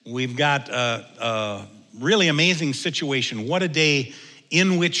We've got a really amazing situation. What a day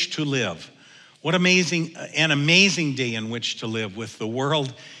in which to live. What an amazing day in which to live, with the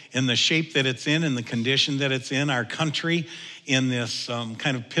world in the shape that it's in and the condition that it's in, our country in this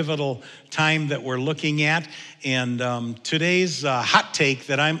kind of pivotal time that we're looking at. And today's hot take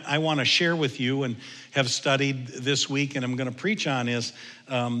that I want to share with you and have studied this week and I'm going to preach on is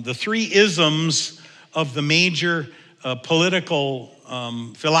the three isms of the major political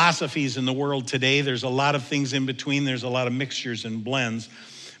philosophies in the world today. There's a lot of things in between. There's a lot of mixtures and blends.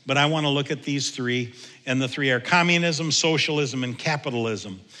 But I want to look at these three, and the three are communism, socialism, and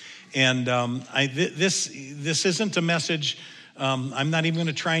capitalism. And this isn't a message. I'm not even going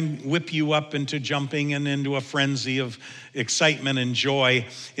to try and whip you up into jumping and into a frenzy of excitement and joy.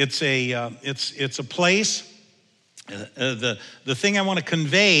 It's a place. The thing I want to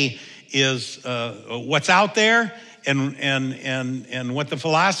convey is what's out there and what the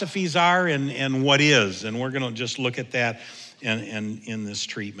philosophies are and what is. And we're going to just look at that and in this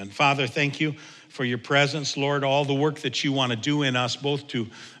treatment. Father, thank you for your presence, Lord, all the work that you want to do in us, both to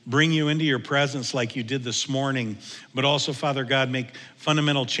bring you into your presence like you did this morning, but also, Father God, make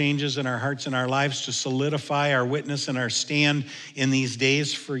fundamental changes in our hearts and our lives to solidify our witness and our stand in these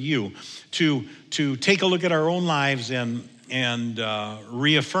days for you, to take a look at our own lives and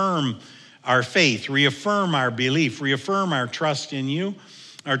reaffirm our faith, reaffirm our belief, reaffirm our trust in you,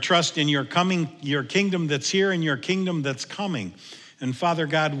 our trust in your kingdom that's here and your kingdom that's coming. And Father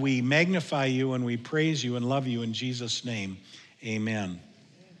God, we magnify you and we praise you and love you in Jesus' name. Amen.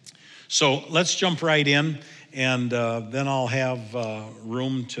 So let's jump right in, and then I'll have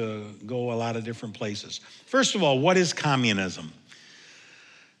room to go a lot of different places. First of all, what is communism?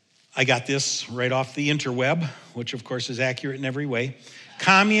 I got this right off the interweb, which of course is accurate in every way.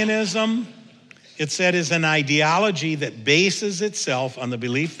 Communism, it said, is an ideology that bases itself on the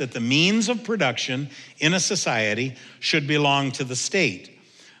belief that the means of production in a society should belong to the state.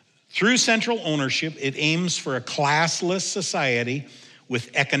 Through central ownership, it aims for a classless society with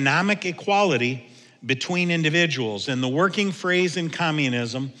economic equality between individuals. And the working phrase in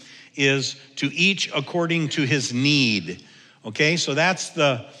communism is to each according to his need. Okay, so that's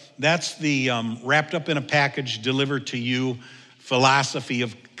the wrapped up in a package, delivered to you philosophy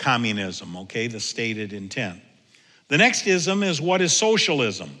of communism, okay, the stated intent. The next ism is, what is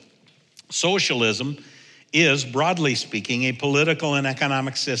socialism? Socialism is, broadly speaking, a political and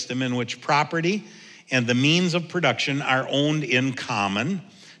economic system in which property and the means of production are owned in common,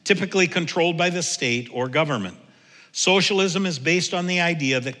 typically controlled by the state or government. Socialism is based on the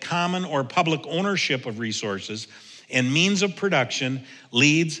idea that common or public ownership of resources and means of production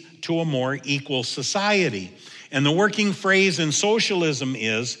leads to a more equal society. And the working phrase in socialism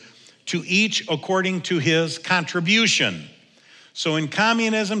is, to each according to his contribution. So in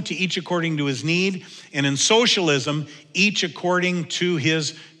communism, to each according to his need, and in socialism, each according to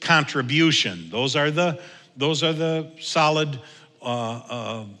his contribution. Those are the solid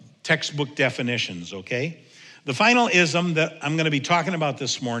textbook definitions, okay? The final ism that I'm going to be talking about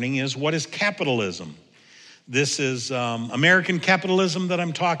this morning is, what is capitalism? This is American capitalism that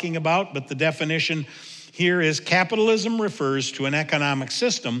I'm talking about, but the definition here is, capitalism refers to an economic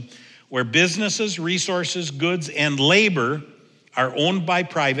system where businesses, resources, goods, and labor are owned by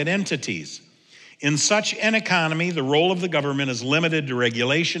private entities. In such an economy, the role of the government is limited to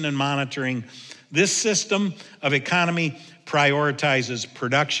regulation and monitoring. This system of economy prioritizes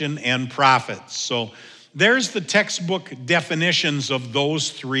production and profits. So there's the textbook definitions of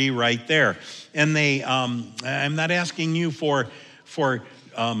those three right there. And I'm not asking you for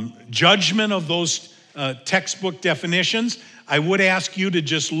judgment of those textbook definitions. I would ask you to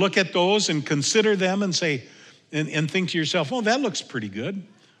just look at those and consider them and say, and think to yourself, oh, that looks pretty good.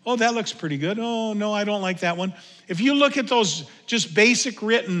 Oh, that looks pretty good. Oh, no, I don't like that one. If you look at those just basic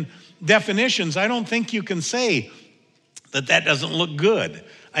written definitions, I don't think you can say that doesn't look good.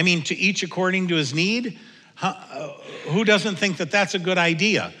 I mean, to each according to his need, who doesn't think that that's a good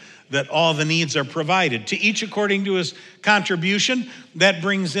idea, that all the needs are provided? To each according to his contribution, that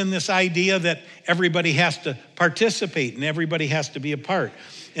brings in this idea that everybody has to participate and everybody has to be a part.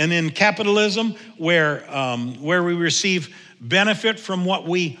 And in capitalism, where we receive benefit from what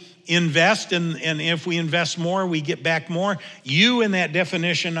we invest, and if we invest more, we get back more. You, in that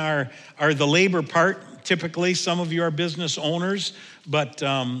definition, are the labor part. Typically, some of you are business owners, but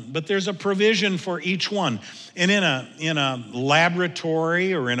there's a provision for each one. And in a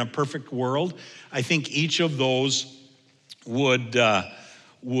laboratory or in a perfect world, I think each of those would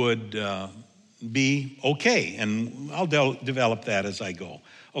be okay, and I'll develop that as I go.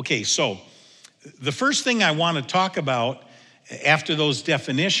 Okay, so the first thing I want to talk about after those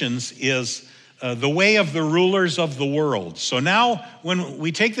definitions is the way of the rulers of the world. So now when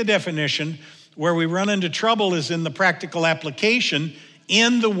we take the definition, where we run into trouble is in the practical application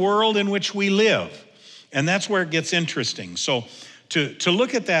in the world in which we live. And that's where it gets interesting. So to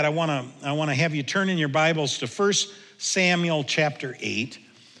look at that, I want to have you turn in your Bibles to 1 Samuel chapter 8.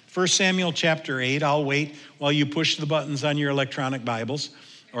 1 Samuel chapter 8. I'll wait while you push the buttons on your electronic Bibles.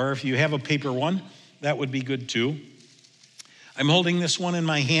 Or if you have a paper one, that would be good too. I'm holding this one in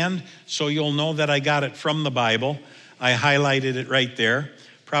my hand so you'll know that I got it from the Bible. I highlighted it right there.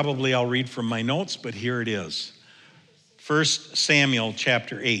 Probably I'll read from my notes, but here it is. 1 Samuel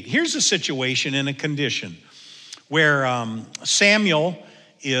chapter 8. Here's a situation and a condition where Samuel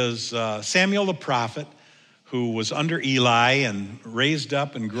the prophet, who was under Eli and raised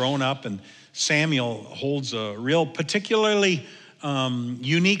up and grown up, and Samuel holds a real particularly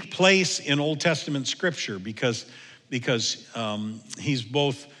unique place in Old Testament scripture because he's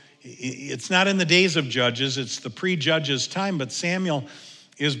both, it's not in the days of Judges, it's the pre-Judges time, but Samuel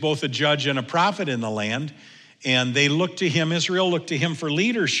is both a judge and a prophet in the land, and they look to him, Israel looked to him for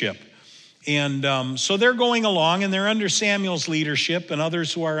leadership. And so they're going along, and they're under Samuel's leadership and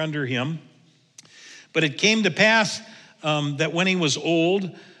others who are under him. But it came to pass that when he was old,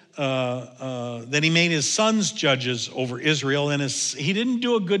 that he made his sons judges over Israel, and he didn't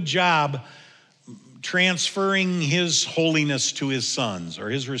do a good job transferring his holiness to his sons or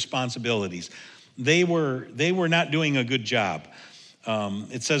his responsibilities. They were not doing a good job.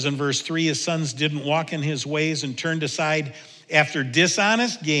 It says in verse 3, his sons didn't walk in his ways and turned aside after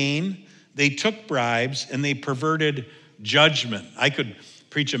dishonest gain. They took bribes and they perverted judgment. I could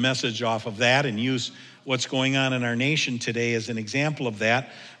preach a message off of that and use what's going on in our nation today as an example of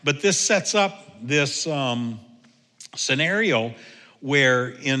that. But this sets up this scenario where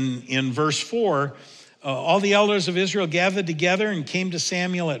in verse 4, all the elders of Israel gathered together and came to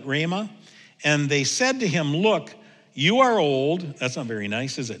Samuel at Ramah, and they said to him, look, you are old. That's not very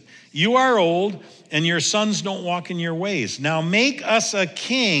nice, is it? You are old, and your sons don't walk in your ways. Now make us a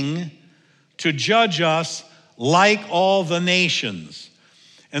king to judge us like all the nations.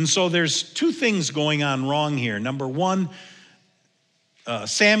 And so there's two things going on wrong here. Number one,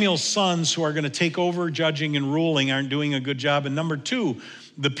 Samuel's sons who are going to take over judging and ruling aren't doing a good job. And number two,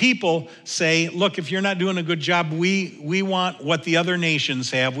 the people say, look, if you're not doing a good job, we want what the other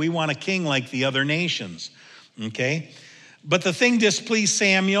nations have. We want a king like the other nations. Okay? But the thing displeased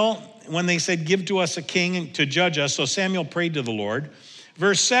Samuel when they said, give to us a king to judge us. So Samuel prayed to the Lord.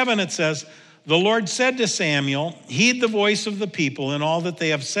 Verse 7, it says, the Lord said to Samuel, heed the voice of the people in all that they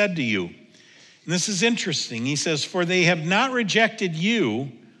have said to you. And this is interesting. He says, for they have not rejected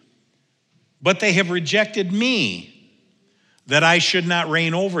you, but they have rejected me, that I should not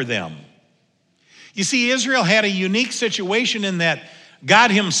reign over them. You see, Israel had a unique situation in that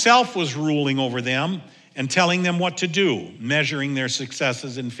God himself was ruling over them and telling them what to do, measuring their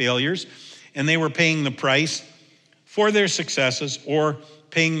successes and failures. And they were paying the price for their successes or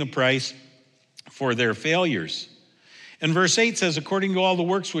paying the price for their failures. And verse 8 says, according to all the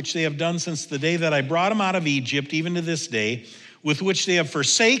works which they have done since the day that I brought them out of Egypt, even to this day, with which they have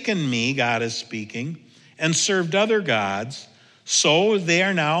forsaken me, God is speaking, and served other gods, so they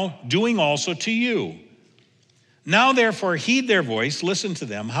are now doing also to you. Now therefore heed their voice, listen to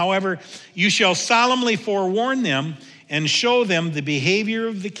them. However, you shall solemnly forewarn them and show them the behavior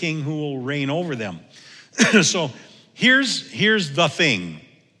of the king who will reign over them. So here's the thing.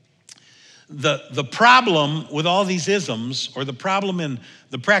 The problem with all these isms, or the problem in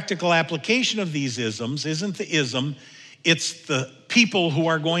the practical application of these isms, isn't the ism, it's the people who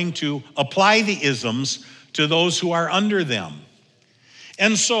are going to apply the isms to those who are under them.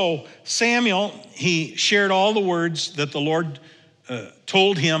 And so Samuel, he shared all the words that the Lord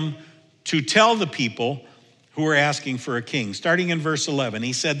told him to tell the people who were asking for a king. Starting in verse 11,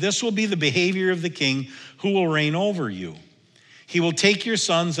 he said, this will be the behavior of the king who will reign over you. He will take your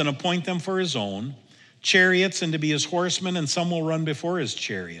sons and appoint them for his own chariots and to be his horsemen, and some will run before his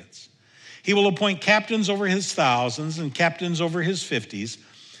chariots. He will appoint captains over his thousands and captains over his 50s,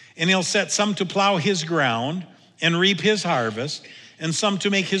 and he'll set some to plow his ground and reap his harvest, and some to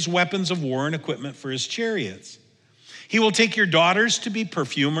make his weapons of war and equipment for his chariots. He will take your daughters to be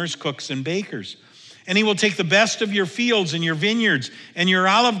perfumers, cooks, and bakers. And he will take the best of your fields and your vineyards and your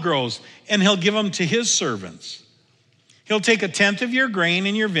olive groves, and he'll give them to his servants. He'll take a tenth of your grain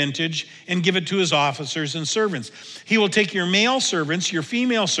and your vintage and give it to his officers and servants. He will take your male servants, your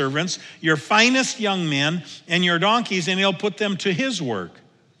female servants, your finest young men, and your donkeys, and he'll put them to his work.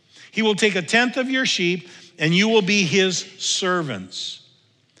 He will take a tenth of your sheep, and you will be his servants.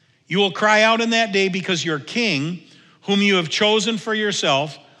 You will cry out in that day because your king, whom you have chosen for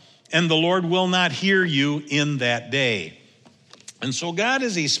yourself, and the Lord will not hear you in that day. And so God,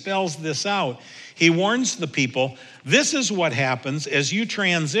 as he spells this out, he warns the people, this is what happens as you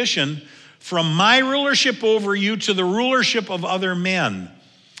transition from my rulership over you to the rulership of other men.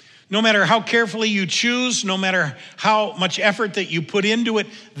 No matter how carefully you choose, no matter how much effort that you put into it,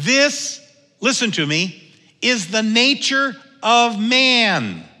 this, listen to me, is the nature of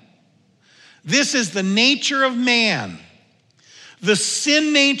man. This is the nature of man. The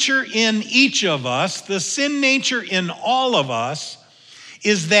sin nature in each of us, the sin nature in all of us,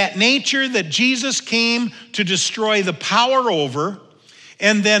 is that nature that Jesus came to destroy the power over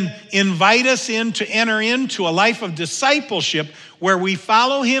and then invite us in to enter into a life of discipleship where we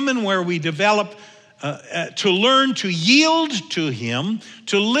follow him and where we develop to learn to yield to him,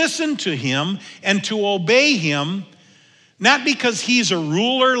 to listen to him, and to obey him, not because he's a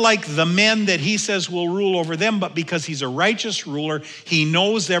ruler like the men that he says will rule over them, but because he's a righteous ruler. He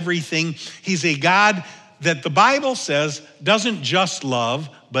knows everything. He's a God that the Bible says doesn't just love,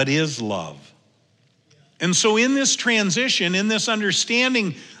 but is love. And so in this transition, in this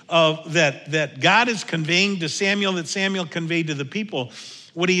understanding of that God is conveying to Samuel, that Samuel conveyed to the people,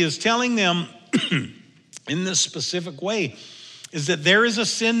 what he is telling them in this specific way is that there is a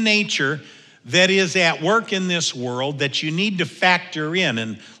sin nature that is at work in this world that you need to factor in.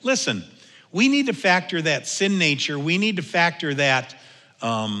 And listen, we need to factor that sin nature. We need to factor that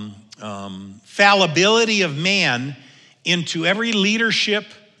fallibility of man into every leadership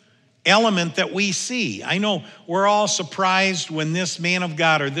element that we see. I know we're all surprised when this man of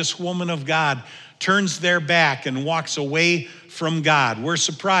God or this woman of God turns their back and walks away from God. We're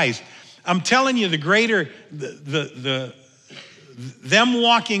surprised. I'm telling you, the greater them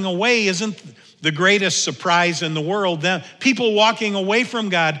walking away isn't the greatest surprise in the world. People walking away from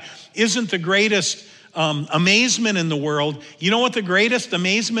God isn't the greatest amazement in the world. You know what the greatest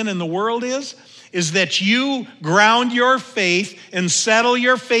amazement in the world is? Is that you ground your faith and settle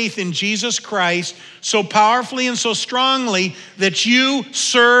your faith in Jesus Christ so powerfully and so strongly that you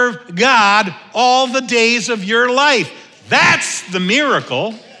serve God all the days of your life. That's the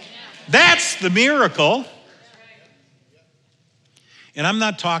miracle. That's the miracle. And I'm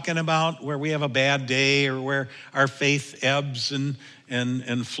not talking about where we have a bad day or where our faith ebbs and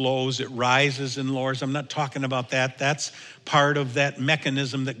flows, it rises and lowers. I'm not talking about that. That's part of that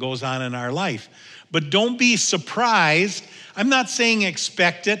mechanism that goes on in our life. But don't be surprised. I'm not saying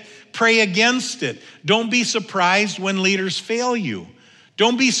expect it. Pray against it. Don't be surprised when leaders fail you.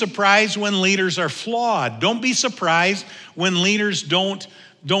 Don't be surprised when leaders are flawed. Don't be surprised when leaders don't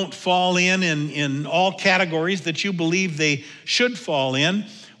fall in all categories that you believe they should fall in.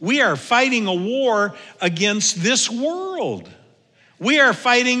 We are fighting a war against this world. We are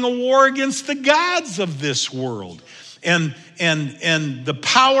fighting a war against the gods of this world. And the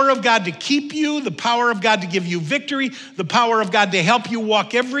power of God to keep you, the power of God to give you victory, the power of God to help you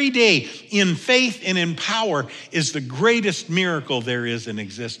walk every day in faith and in power is the greatest miracle there is in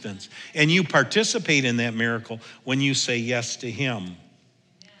existence. And you participate in that miracle when you say yes to him.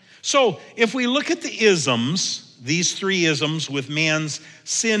 So if we look at the isms, these three isms with man's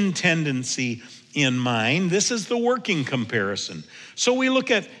sin tendency in mind, this is the working comparison. So we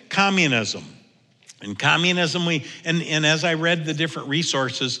look at communism. In communism, and as I read the different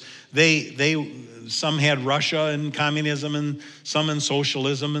resources, some had Russia in communism and some in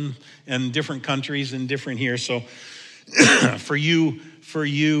socialism and different countries and different here. So for you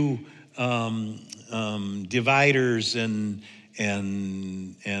dividers and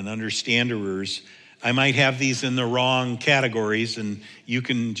understanders, I might have these in the wrong categories, and you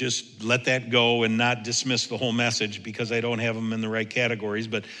can just let that go and not dismiss the whole message because I don't have them in the right categories.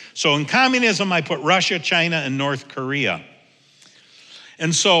 But so in communism, I put Russia, China, and North Korea.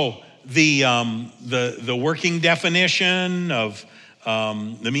 And so the working definition of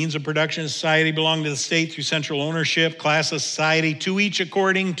the means of production of society belong to the state through central ownership, class of society, to each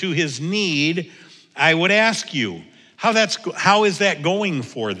according to his need. I would ask you, how is that going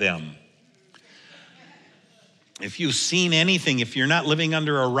for them? If you've seen anything, if you're not living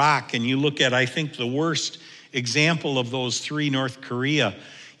under a rock and you look at, I think, the worst example of those three, North Korea,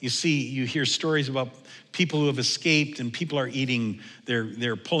 you hear stories about people who have escaped and people are eating,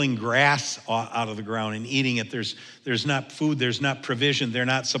 they're pulling grass out of the ground and eating it. There's not food, there's not provision, they're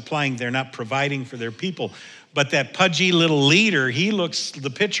not supplying, they're not providing for their people. But that pudgy little leader, he looks the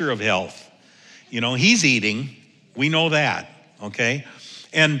picture of health. He's eating, we know that, okay?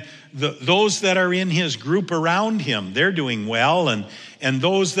 And those that are in his group around him, they're doing well, and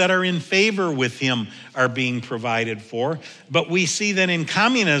those that are in favor with him are being provided for. But we see that in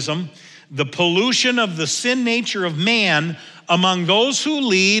communism, The pollution of the sin nature of man among those who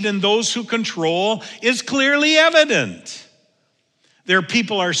lead and those who control is clearly evident. Their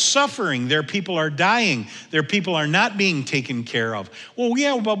people are suffering. Their people are dying. Their people are not being taken care of. Well,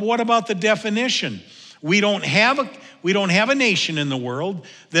 yeah, but what about the definition? We don't have a nation in the world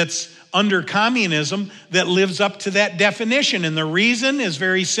that's under communism that lives up to that definition. And the reason is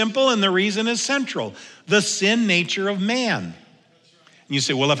very simple, and the reason is central. The sin nature of man. You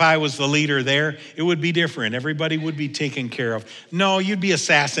say, well, if I was the leader there, it would be different. Everybody would be taken care of. No, you'd be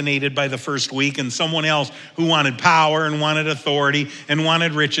assassinated by the first week, and someone else who wanted power and wanted authority and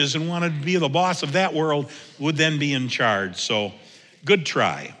wanted riches and wanted to be the boss of that world would then be in charge. So, good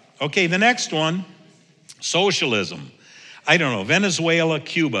try. Okay, the next one, socialism. I don't know, Venezuela,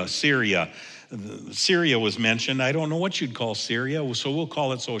 Cuba, Syria. Syria was mentioned. I don't know what you'd call Syria, so we'll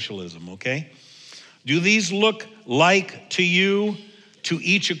call it socialism, okay? Do these look like to you, to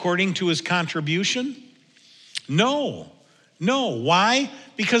each according to his contribution? No. Why?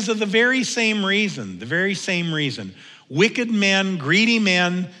 Because of the very same reason. Wicked men, greedy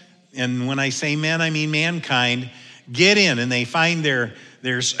men, and when I say men, I mean mankind, get in and they find their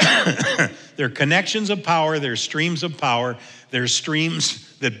connections of power, their streams of power, their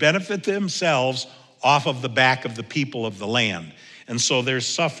streams that benefit themselves off of the back of the people of the land. And so there's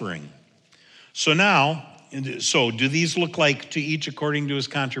suffering. So do these look like to each according to his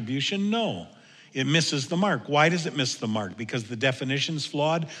contribution? No. It misses the mark. Why does it miss the mark? Because the definition's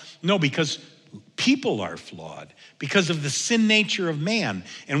flawed? No, because people are flawed. Because of the sin nature of man.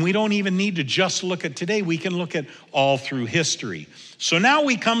 And we don't even need to just look at today. We can look at all through history. So now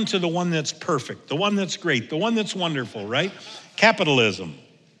we come to the one that's perfect, the one that's great, the one that's wonderful, right? Capitalism.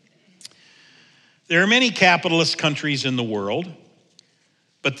 There are many capitalist countries in the world,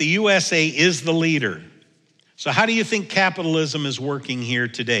 but the USA is the leader. So how do you think capitalism is working here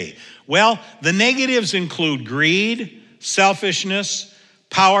today? Well, the negatives include greed, selfishness,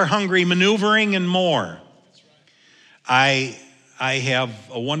 power-hungry maneuvering, and more. I have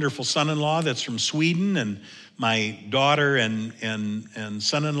a wonderful son-in-law that's from Sweden, and my daughter and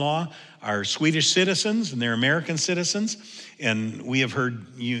son-in-law are Swedish citizens, and they're American citizens. And we have heard,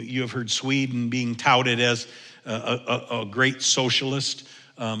 you have heard Sweden being touted as a great socialist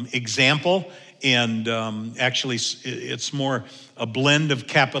example. And actually, it's more a blend of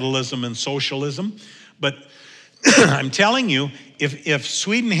capitalism and socialism. But I'm telling you, if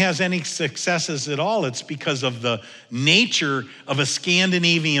Sweden has any successes at all, it's because of the nature of a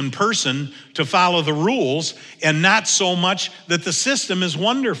Scandinavian person to follow the rules, and not so much that the system is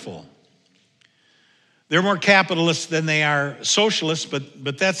wonderful. They're more capitalists than they are socialists,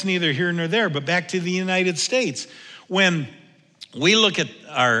 but that's neither here nor there. But back to the United States. When we look at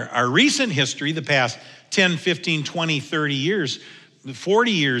our recent history, the past 10, 15, 20, 30 years,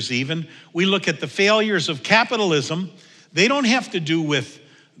 40 years even, we look at the failures of capitalism. They don't have to do with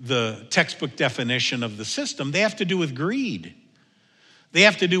the textbook definition of the system. They have to do with greed. They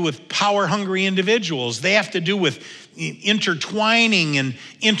have to do with power-hungry individuals. They have to do with intertwining and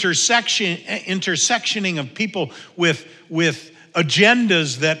intersectioning of people with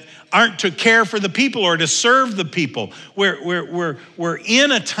agendas that aren't to care for the people or to serve the people. We're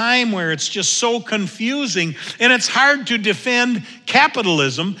in a time where it's just so confusing, and it's hard to defend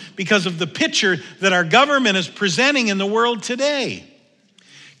capitalism because of the picture that our government is presenting in the world today.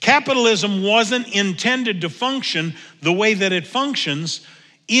 Capitalism wasn't intended to function the way that it functions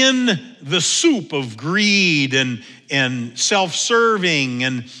in the soup of greed and self-serving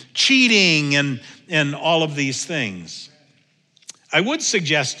and cheating and all of these things. I would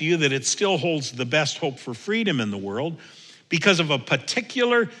suggest to you that it still holds the best hope for freedom in the world because of a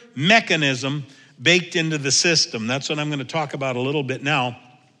particular mechanism baked into the system. That's what I'm going to talk about a little bit now.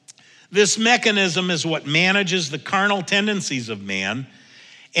 This mechanism is what manages the carnal tendencies of man,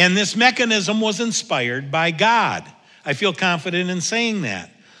 and this mechanism was inspired by God. I feel confident in saying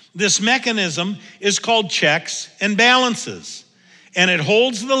that. This mechanism is called checks and balances, and it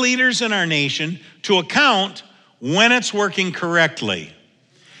holds the leaders in our nation to account when it's working correctly.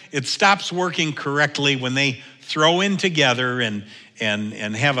 It stops working correctly when they throw in together and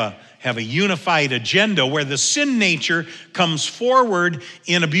have a unified agenda where the sin nature comes forward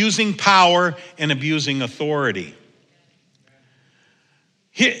in abusing power and abusing authority.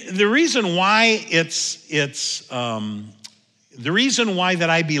 The reason why that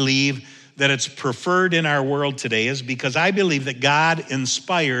I believe that it's preferred in our world today is because I believe that God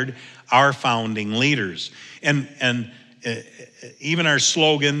inspired our founding leaders. And even our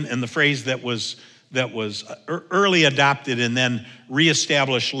slogan and the phrase that was early adopted and then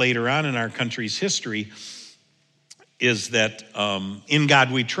reestablished later on in our country's history is that in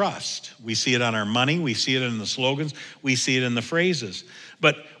God we trust. We see it on our money, we see it in the slogans, we see it in the phrases.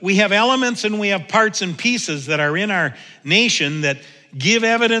 But we have elements and we have parts and pieces that are in our nation that give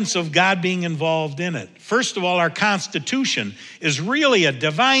evidence of God being involved in it. First of all, our Constitution is really a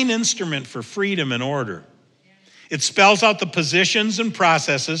divine instrument for freedom and order. It spells out the positions and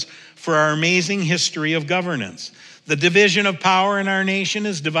processes for our amazing history of governance. The division of power in our nation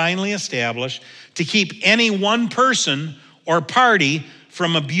is divinely established to keep any one person or party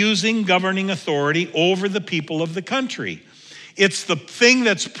from abusing governing authority over the people of the country. It's the thing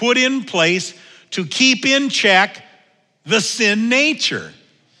that's put in place to keep in check the sin nature,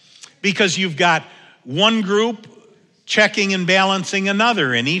 because you've got one group checking and balancing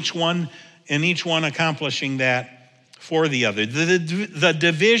another, and each one accomplishing that for the other. The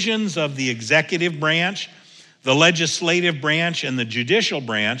divisions of the executive branch, the legislative branch, and the judicial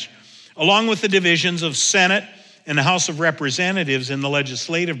branch, along with the divisions of Senate and the House of Representatives in the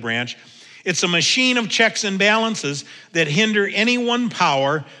legislative branch, it's a machine of checks and balances that hinder any one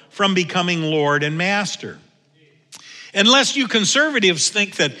power from becoming Lord and master. Unless you conservatives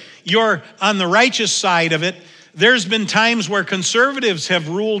think that you're on the righteous side of it, there's been times where conservatives have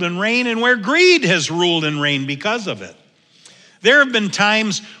ruled and reigned and where greed has ruled and reigned because of it. There have been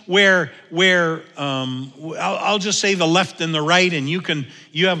times where I'll just say the left and the right, and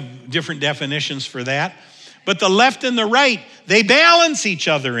you have different definitions for that. But the left and the right, they balance each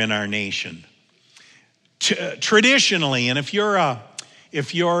other in our nation. Traditionally, and if you're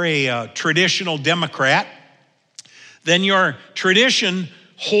a traditional Democrat, then your tradition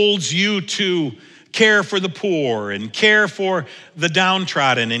holds you to care for the poor and care for the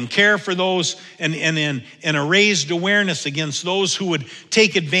downtrodden and care for those and a raised awareness against those who would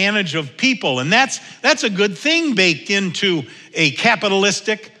take advantage of people. And that's a good thing baked into a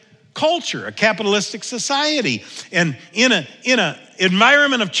capitalistic culture, a capitalistic society. And in a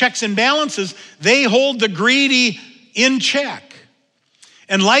environment of checks and balances, they hold the greedy in check.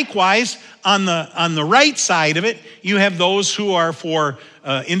 And likewise, on the right side of it, you have those who are for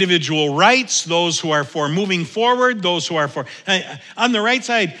individual rights, those who are for moving forward, those who are for on the right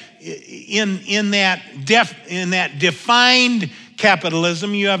side, in that defined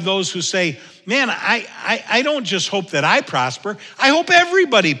capitalism, you have those who say, man, I don't just hope that I prosper, I hope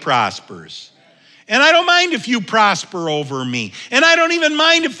everybody prospers. And I don't mind if you prosper over me. And I don't even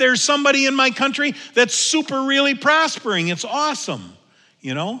mind if there's somebody in my country that's super really prospering. It's awesome,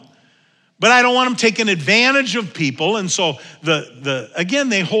 you know? But I don't want them taking advantage of people. And so again,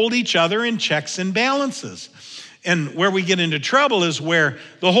 they hold each other in checks and balances. And where we get into trouble is where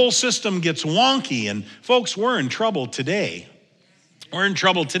the whole system gets wonky. And folks, we're in trouble today. We're in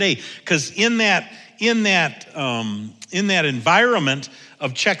trouble today because in that environment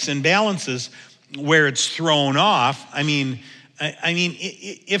of checks and balances where it's thrown off, I mean,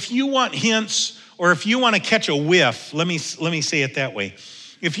 if you want hints or if you want to catch a whiff, let me say it that way.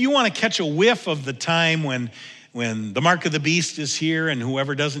 If you want to catch a whiff of the time when the mark of the beast is here and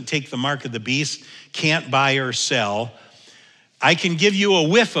whoever doesn't take the mark of the beast can't buy or sell, I can give you a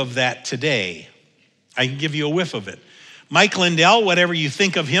whiff of that today. I can give you a whiff of it. Mike Lindell, whatever you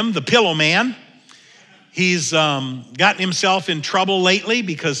think of him, the pillow man, he's gotten himself in trouble lately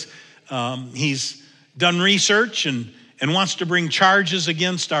because he's done research and wants to bring charges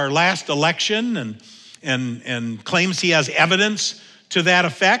against our last election and claims he has evidence to that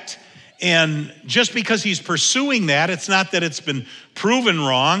effect. And just because he's pursuing that, it's not that it's been proven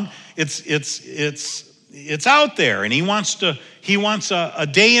wrong. It's out there, and he wants a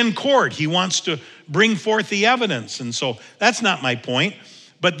day in court. He wants to bring forth the evidence. And so that's not my point.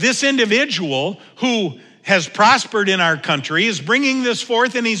 But this individual who has prospered in our country is bringing this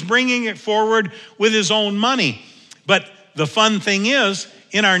forth, and he's bringing it forward with his own money. But the fun thing is,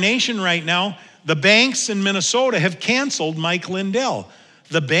 in our nation right now, the banks in Minnesota have canceled Mike Lindell.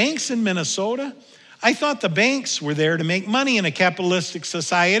 The banks in Minnesota? I thought the banks were there to make money in a capitalistic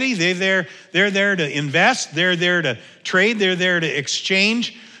society. They're there to invest. They're there to trade. They're there to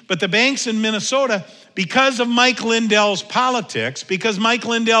exchange. But the banks in Minnesota, because of Mike Lindell's politics, because Mike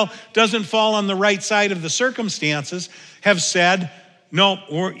Lindell doesn't fall on the right side of the circumstances, have said, no,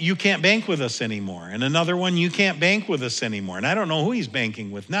 you can't bank with us anymore. And another one, you can't bank with us anymore. And I don't know who he's banking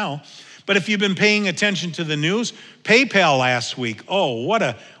with now. But if you've been paying attention to the news, PayPal last week, oh,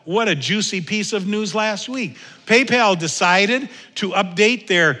 what a juicy piece of news last week. PayPal decided to update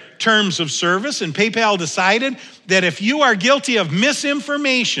their terms of service, and PayPal decided that if you are guilty of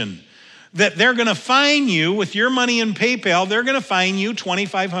misinformation, that they're going to fine you with your money in PayPal, they're going to fine you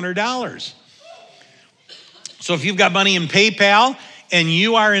 $2,500. So if you've got money in PayPal and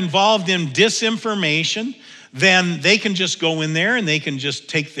you are involved in disinformation, then they can just go in there and they can just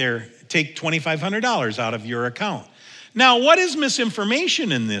take $2,500 out of your account. Now, what is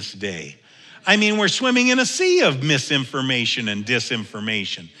misinformation in this day? I mean, we're swimming in a sea of misinformation and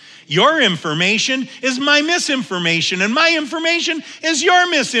disinformation. Your information is my misinformation, and my information is your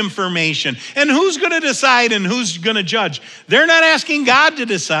misinformation. And who's going to decide and who's going to judge? They're not asking God to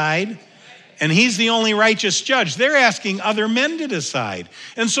decide, and he's the only righteous judge. They're asking other men to decide.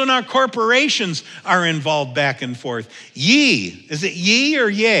 And so now corporations are involved back and forth. Ye, is it ye or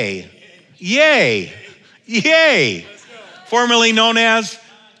yay? Yay. Yay. Formerly known as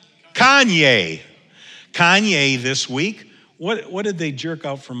Kanye. Kanye this week, what did they jerk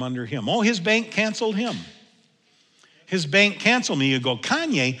out from under him? Oh, his bank canceled him. His bank canceled me. You go,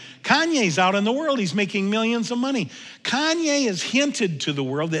 Kanye's out in the world. He's making millions of money. Kanye has hinted to the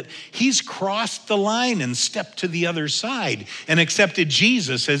world that he's crossed the line and stepped to the other side and accepted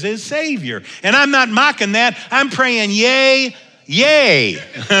Jesus as his Savior. And I'm not mocking that. I'm praying, yay, yay.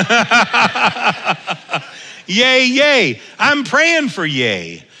 Yay, yay. I'm praying for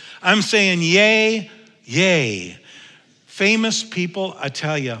yay. I'm saying yay, yay. Famous people, I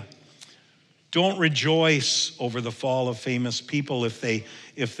tell you, don't rejoice over the fall of famous people if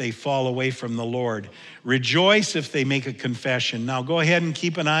they fall away from the Lord. Rejoice if they make a confession. Now go ahead and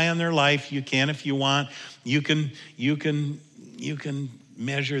keep an eye on their life. You can if you want. You can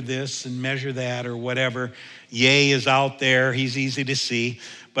measure this and measure that or whatever. Yay is out there. He's easy to see.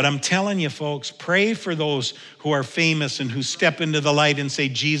 But I'm telling you, folks, pray for those who are famous and who step into the light and say,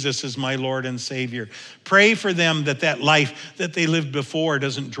 Jesus is my Lord and Savior. Pray for them that life that they lived before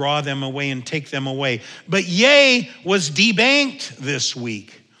doesn't draw them away and take them away. But yay was debanked this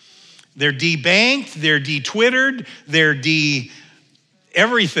week. They're debanked, they're de-twittered, they're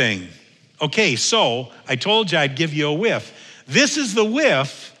everything. Okay, so I told you I'd give you a whiff. This is the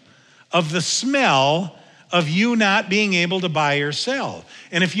whiff of the smell of you not being able to buy or sell.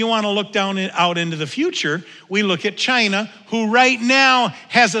 And if you want to look out into the future, we look at China, who right now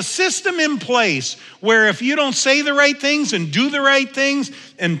has a system in place where if you don't say the right things and do the right things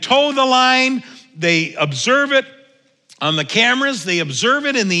and toe the line, they observe it on the cameras, they observe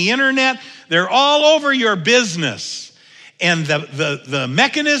it in the internet, they're all over your business. And the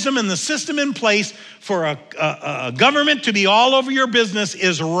mechanism and the system in place for a government to be all over your business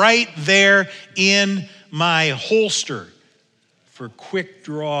is right there in my holster for quick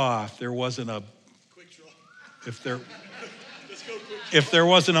draw. If there wasn't a quick draw, if there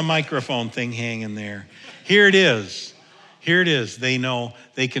wasn't a microphone thing hanging there, here it is. Here it is. They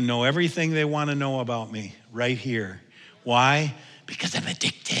can know everything they want to know about me right here. Why? Because I'm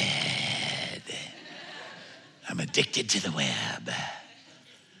addicted. I'm addicted to the web.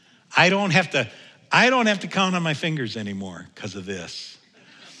 I don't have to count on my fingers anymore because of this.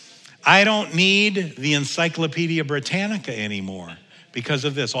 I don't need the Encyclopedia Britannica anymore because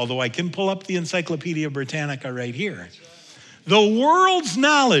of this, although I can pull up the Encyclopedia Britannica right here. The world's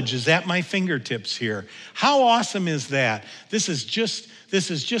knowledge is at my fingertips here. How awesome is that? This is just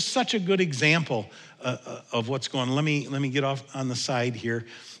such a good example of what's going on. Let me get off on the side here.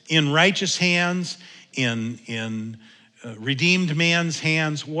 In righteous hands, in redeemed man's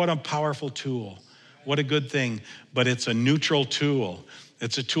hands, what a powerful tool. What a good thing. But it's a neutral tool.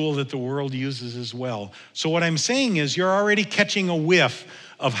 It's a tool that the world uses as well. So what I'm saying is you're already catching a whiff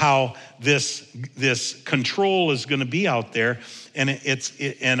of how this control is going to be out there,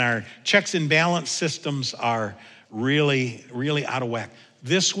 and our checks and balance systems are really, really out of whack.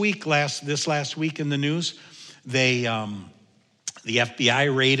 This last week in the news, the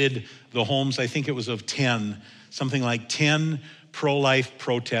FBI raided the homes, I think it was of 10 pro-life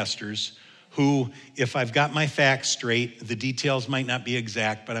protesters who, if I've got my facts straight, the details might not be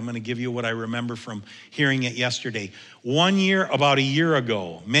exact, but I'm going to give you what I remember from hearing it yesterday. About a year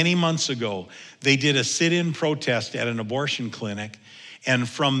ago, many months ago, they did a sit-in protest at an abortion clinic. And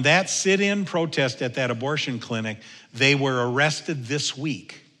from that sit-in protest at that abortion clinic, they were arrested this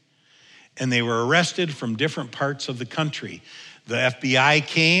week. And they were arrested from different parts of the country. The FBI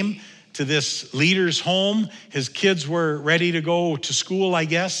came to this leader's home. His kids were ready to go to school, I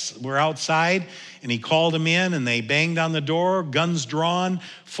guess. We're outside, and he called them in, and they banged on the door, guns drawn,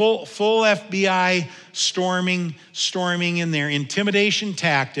 full FBI storming in there, intimidation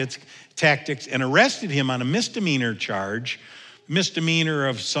tactics, and arrested him on a misdemeanor charge, misdemeanor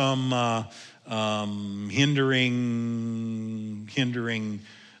of some hindering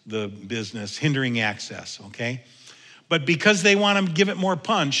the business, hindering access, okay? But because they want to give it more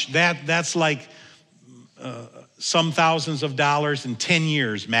punch, that's like some thousands of dollars in 10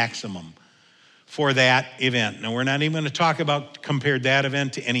 years maximum for that event. Now, we're not even going to compare that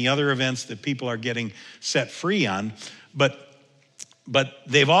event to any other events that people are getting set free on, but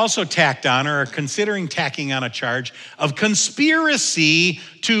they've also tacked on or are considering tacking on a charge of conspiracy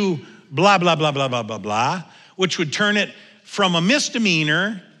to blah, blah, blah, blah, blah, blah, blah, which would turn it from a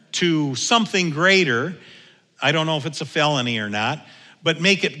misdemeanor to something greater. I don't know if it's a felony or not, but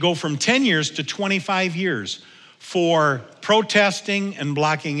make it go from 10 years to 25 years for protesting and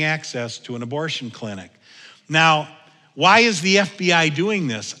blocking access to an abortion clinic. Now, why is the FBI doing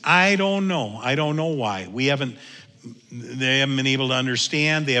this? I don't know. I don't know why. They haven't been able to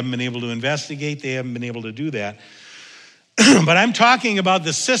understand. They haven't been able to investigate. They haven't been able to do that. But I'm talking about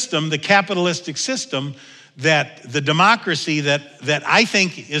the system, the capitalistic system, that the democracy that I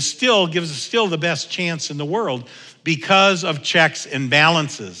think gives us still the best chance in the world because of checks and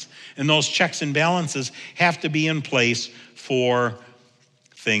balances. And those checks and balances have to be in place for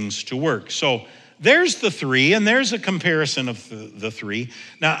things to work. So there's the three, and there's a comparison of the three.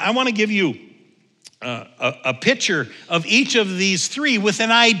 Now, I want to give you a picture of each of these three with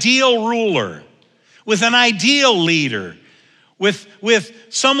an ideal ruler, with an ideal leader, with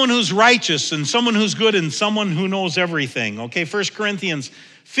someone who's righteous and someone who's good and someone who knows everything. Okay, 1 Corinthians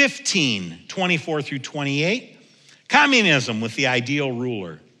 15, 24 through 28. Communism with the ideal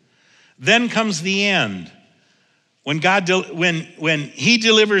ruler. Then comes the end, when he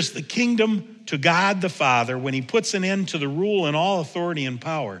delivers the kingdom to God the Father, when he puts an end to the rule and all authority and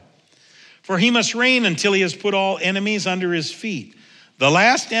power. For he must reign until he has put all enemies under his feet. The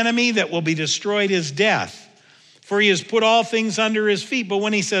last enemy that will be destroyed is death, for he has put all things under his feet. But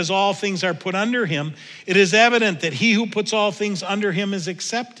when he says all things are put under him, it is evident that he who puts all things under him is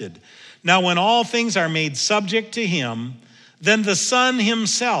accepted. Now when all things are made subject to him, then the Son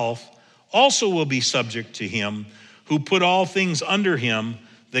himself also will be subject to him who put all things under him,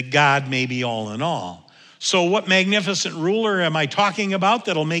 that God may be all in all. So what magnificent ruler am I talking about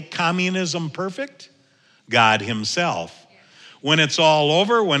that'll make communism perfect? God himself. When it's all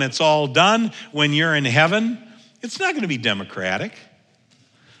over, when it's all done, when you're in heaven, it's not going to be democratic.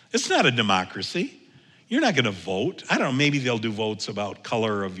 It's not a democracy. You're not going to vote. I don't know, maybe they'll do votes about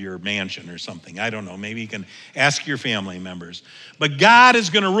color of your mansion or something. I don't know. Maybe you can ask your family members. But God is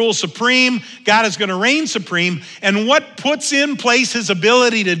going to rule supreme. God is going to reign supreme. And what puts in place his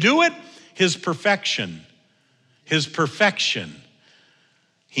ability to do it? His perfection. His perfection.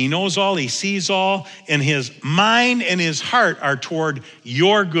 He knows all, he sees all, and his mind and his heart are toward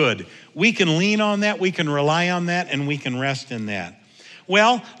your good. We can lean on that, we can rely on that, and we can rest in that.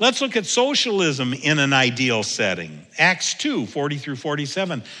 Well, let's look at socialism in an ideal setting. Acts 2, 40 through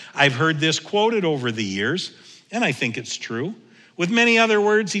 47. I've heard this quoted over the years, and I think it's true. With many other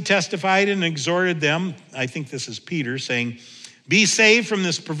words, he testified and exhorted them, I think this is Peter, saying, "Be saved from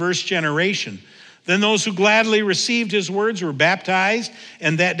this perverse generation." Then those who gladly received his words were baptized,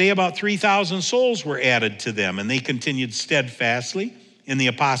 and that day about 3,000 souls were added to them, and they continued steadfastly in the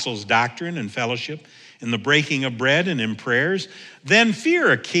apostles' doctrine and fellowship, in the breaking of bread and in prayers. Then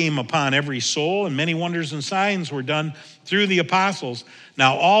fear came upon every soul, and many wonders and signs were done through the apostles.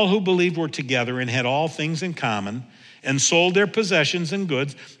 Now all who believed were together and had all things in common, and sold their possessions and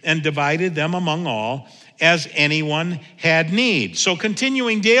goods, and divided them among all, as anyone had need. So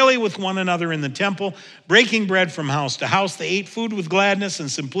continuing daily with one another in the temple, breaking bread from house to house, they ate food with gladness and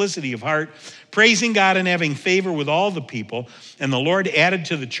simplicity of heart, praising God and having favor with all the people. And the Lord added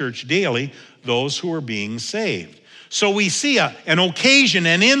to the church daily those who were being saved. So we see an occasion,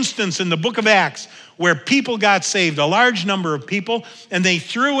 an instance in the book of Acts where people got saved, a large number of people, and they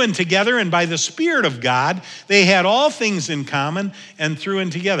threw in together, and by the Spirit of God, they had all things in common and threw in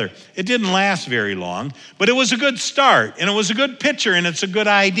together. It didn't last very long, but it was a good start, and it was a good picture, and it's a good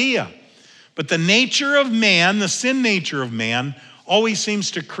idea. But the nature of man, the sin nature of man, always seems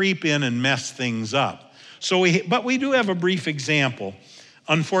to creep in and mess things up. But we do have a brief example.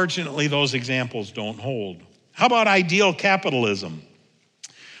 Unfortunately, those examples don't hold. How about ideal capitalism?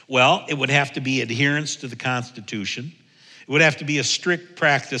 Well, it would have to be adherence to the Constitution. It would have to be a strict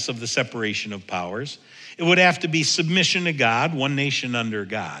practice of the separation of powers. It would have to be submission to God, one nation under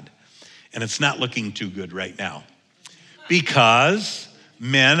God. And it's not looking too good right now because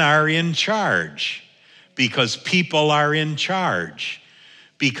men are in charge, because people are in charge,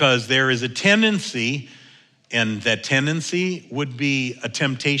 because there is a tendency, and that tendency would be a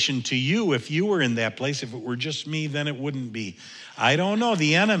temptation to you if you were in that place. If it were just me, then it wouldn't be. I don't know.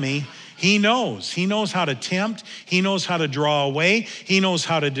 The enemy, He knows. He knows how to tempt. He knows how to draw away. He knows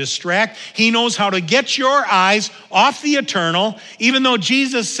how to distract. He knows how to get your eyes off the eternal. Even though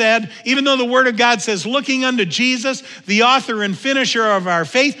Jesus said, even though the Word of God says, looking unto Jesus, the author and finisher of our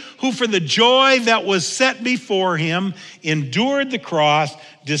faith, who for the joy that was set before him endured the cross,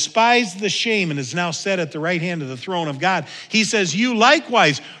 despised the shame, and is now set at the right hand of the throne of God. He says, you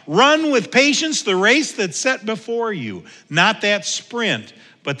likewise run with patience the race that's set before you, not that sprint,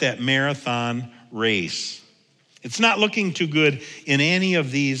 but that marathon race. It's not looking too good in any of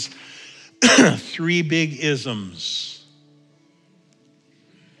these three big isms.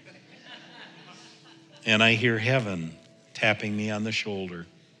 And I hear heaven tapping me on the shoulder.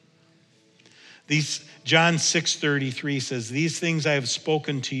 John 6:33 says, these things I have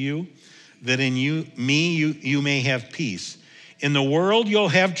spoken to you, that in you may have peace. In the world you'll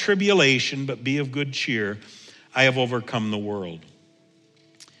have tribulation, but be of good cheer. I have overcome the world.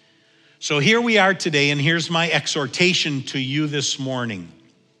 So here we are today, and here's my exhortation to you this morning.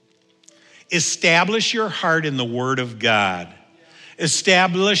 Establish your heart in the Word of God.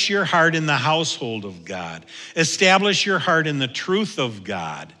 Establish your heart in the household of God. Establish your heart in the truth of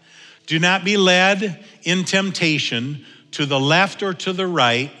God. Do not be led in temptation to the left or to the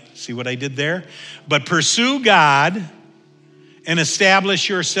right. See what I did there? But pursue God and establish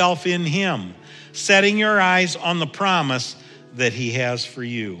yourself in Him, setting your eyes on the promise that He has for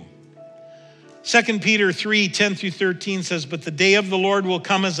you. 2 Peter 3:10-13 says, but the day of the Lord will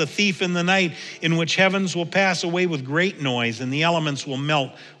come as a thief in the night, in which heavens will pass away with great noise, and the elements will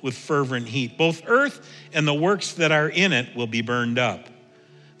melt with fervent heat. Both earth and the works that are in it will be burned up.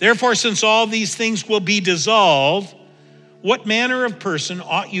 Therefore, since all these things will be dissolved, what manner of person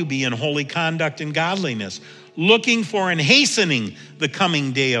ought you be in holy conduct and godliness, looking for and hastening the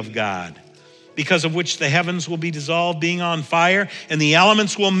coming day of God, because of which the heavens will be dissolved, being on fire, and the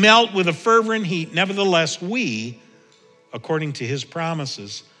elements will melt with a fervent heat. Nevertheless, we, according to His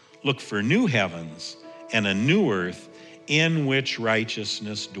promises, look for new heavens and a new earth in which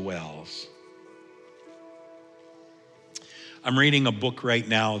righteousness dwells. I'm reading a book right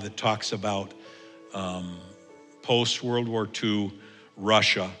now that talks about post-World War II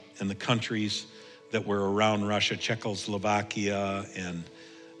Russia and the countries that were around Russia, Czechoslovakia and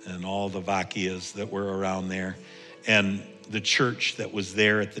all the Vakias that were around there, and the church that was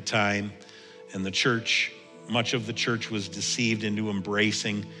there at the time. And the church, much of the church was deceived into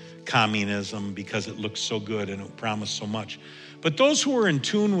embracing communism because it looked so good and it promised so much. But those who were in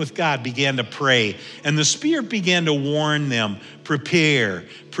tune with God began to pray, and the Spirit began to warn them, prepare,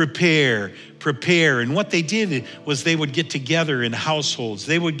 prepare, prepare. And what they did was they would get together in households.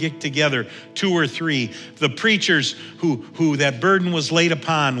 They would get together 2 or 3. The preachers who that burden was laid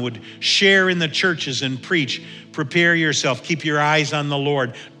upon would share in the churches and preach. Prepare yourself. Keep your eyes on the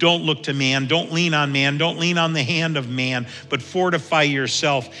Lord. Don't look to man. Don't lean on man. Don't lean on the hand of man, but fortify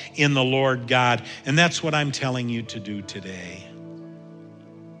yourself in the Lord God. And that's what I'm telling you to do today.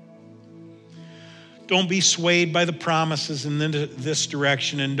 Don't be swayed by the promises in this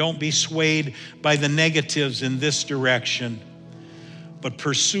direction, and don't be swayed by the negatives in this direction. But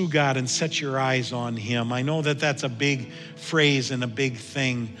pursue God and set your eyes on Him. I know that that's a big phrase and a big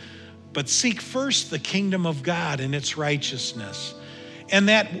thing, but seek first the kingdom of God and its righteousness. And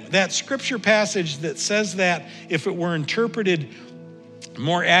that scripture passage that says that, if it were interpreted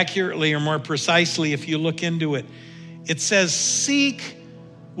more accurately or more precisely, if you look into it, it says seek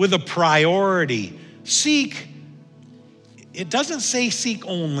with a priority. Seek, it doesn't say seek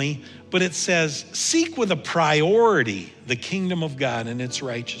only, but it says seek with a priority the kingdom of God and its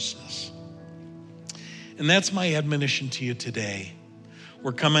righteousness. And that's my admonition to you today.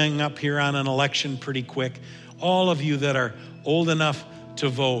 We're coming up here on an election pretty quick. All of you that are old enough to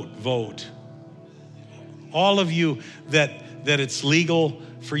vote, vote. All of you that it's legal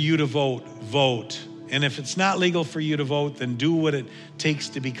for you to vote, vote. And if it's not legal for you to vote, then do what it takes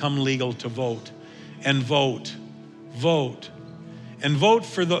to become legal to vote. And vote, vote, and vote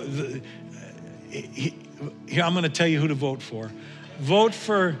for here, I'm going to tell you who to vote for. Vote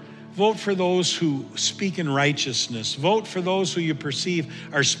for those who speak in righteousness. Vote for those who you perceive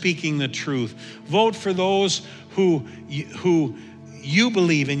are speaking the truth. Vote for those who you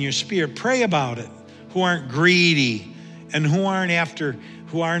believe in your spirit. Pray about it. Who aren't greedy and who aren't after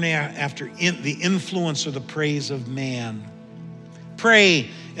the influence or the praise of man. Pray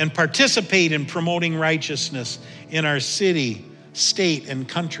and participate in promoting righteousness in our city, state, and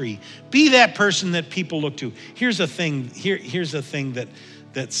country. Be that person that people look to. Here's a thing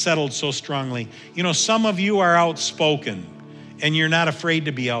that settled so strongly. You know, some of you are outspoken, and you're not afraid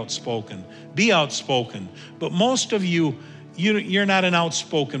to be outspoken. Be outspoken. But most of you, You're not an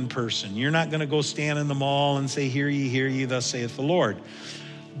outspoken person. You're not going to go stand in the mall and say, hear ye, thus saith the Lord.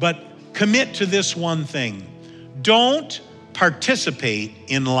 But commit to this one thing. Don't participate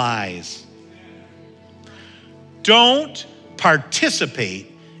in lies. Don't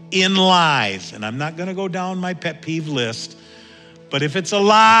participate in lies. And I'm not going to go down my pet peeve list, but if it's a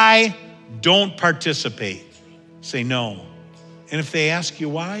lie, don't participate. Say no. And if they ask you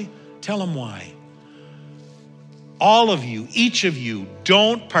why, tell them why. All of you, each of you,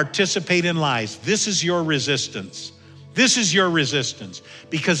 don't participate in lies. This is your resistance. This is your resistance.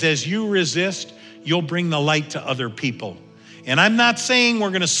 Because as you resist, you'll bring the light to other people. And I'm not saying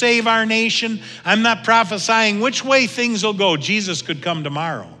we're going to save our nation. I'm not prophesying which way things will go. Jesus could come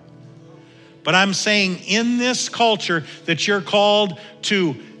tomorrow. But I'm saying in this culture that you're called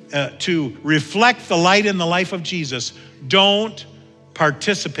to reflect the light in the life of Jesus, don't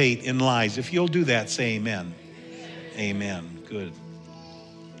participate in lies. If you'll do that, say amen. Amen. Good.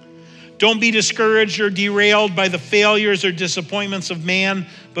 Don't be discouraged or derailed by the failures or disappointments of man,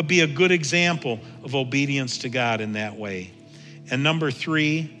 but be a good example of obedience to God in that way. And number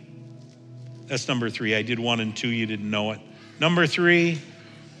three, that's number three. I did 1 and 2, you didn't know it. Number 3,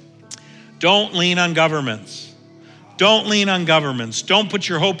 don't lean on governments. Don't lean on governments. Don't put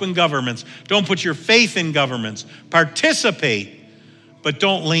your hope in governments. Don't put your faith in governments. Participate, but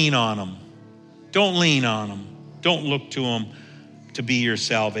don't lean on them. Don't lean on them. Don't look to them to be your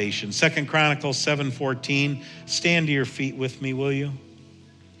salvation. 2 Chronicles 7:14. Stand to your feet with me, will you?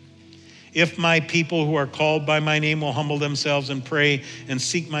 If my people who are called by my name will humble themselves and pray and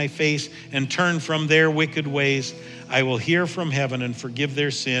seek my face and turn from their wicked ways, I will hear from heaven and forgive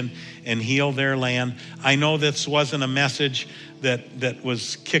their sin and heal their land. I know this wasn't a message that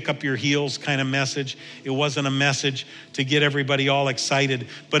was kick up your heels kind of message. It wasn't a message to get everybody all excited,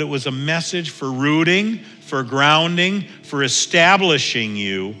 but it was a message for rooting, for grounding, for establishing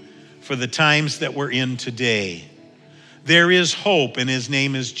you for the times that we're in today. There is hope, and his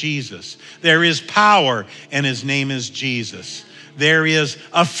name is Jesus. There is power, and his name is Jesus. There is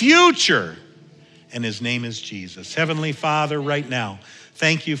a future, and his name is Jesus. Heavenly Father, right now,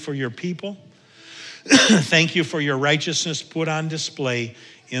 thank you for your people. Thank you for your righteousness put on display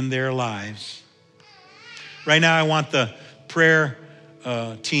in their lives. Right now, I want the prayer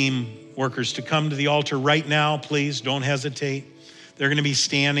team workers to come to the altar right now, please. Don't hesitate. They're going to be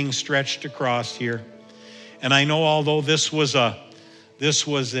standing stretched across here. And I know although this was a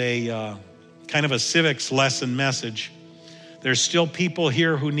kind of a civics lesson message, there's still people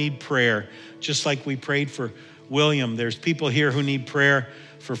here who need prayer, just like we prayed for William. There's people here who need prayer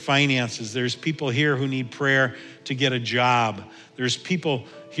for finances. There's people here who need prayer to get a job. There's people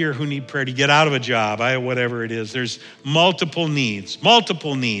here who need prayer to get out of a job, whatever it is. There's multiple needs.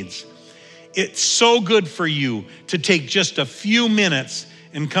 It's so good for you to take just a few minutes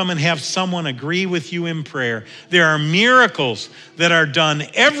and come and have someone agree with you in prayer. There are miracles that are done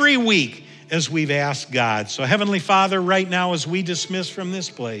every week as we've asked God. So Heavenly Father, right now as we dismiss from this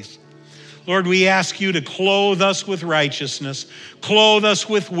place, Lord, we ask you to clothe us with righteousness, clothe us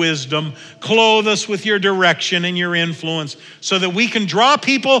with wisdom, clothe us with your direction and your influence so that we can draw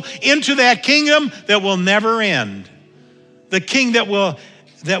people into that kingdom that will never end. The king that will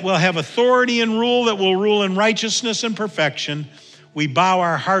have authority and rule, that will rule in righteousness and perfection. We bow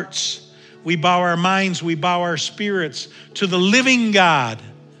our hearts, we bow our minds, we bow our spirits to the living God.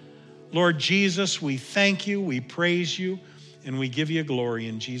 Lord Jesus, we thank you, we praise you, and we give you glory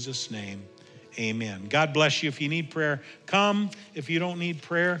in Jesus' name. Amen. God bless you. If you need prayer, come. If you don't need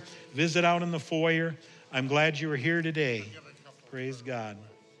prayer, visit out in the foyer. I'm glad you were here today. Praise God.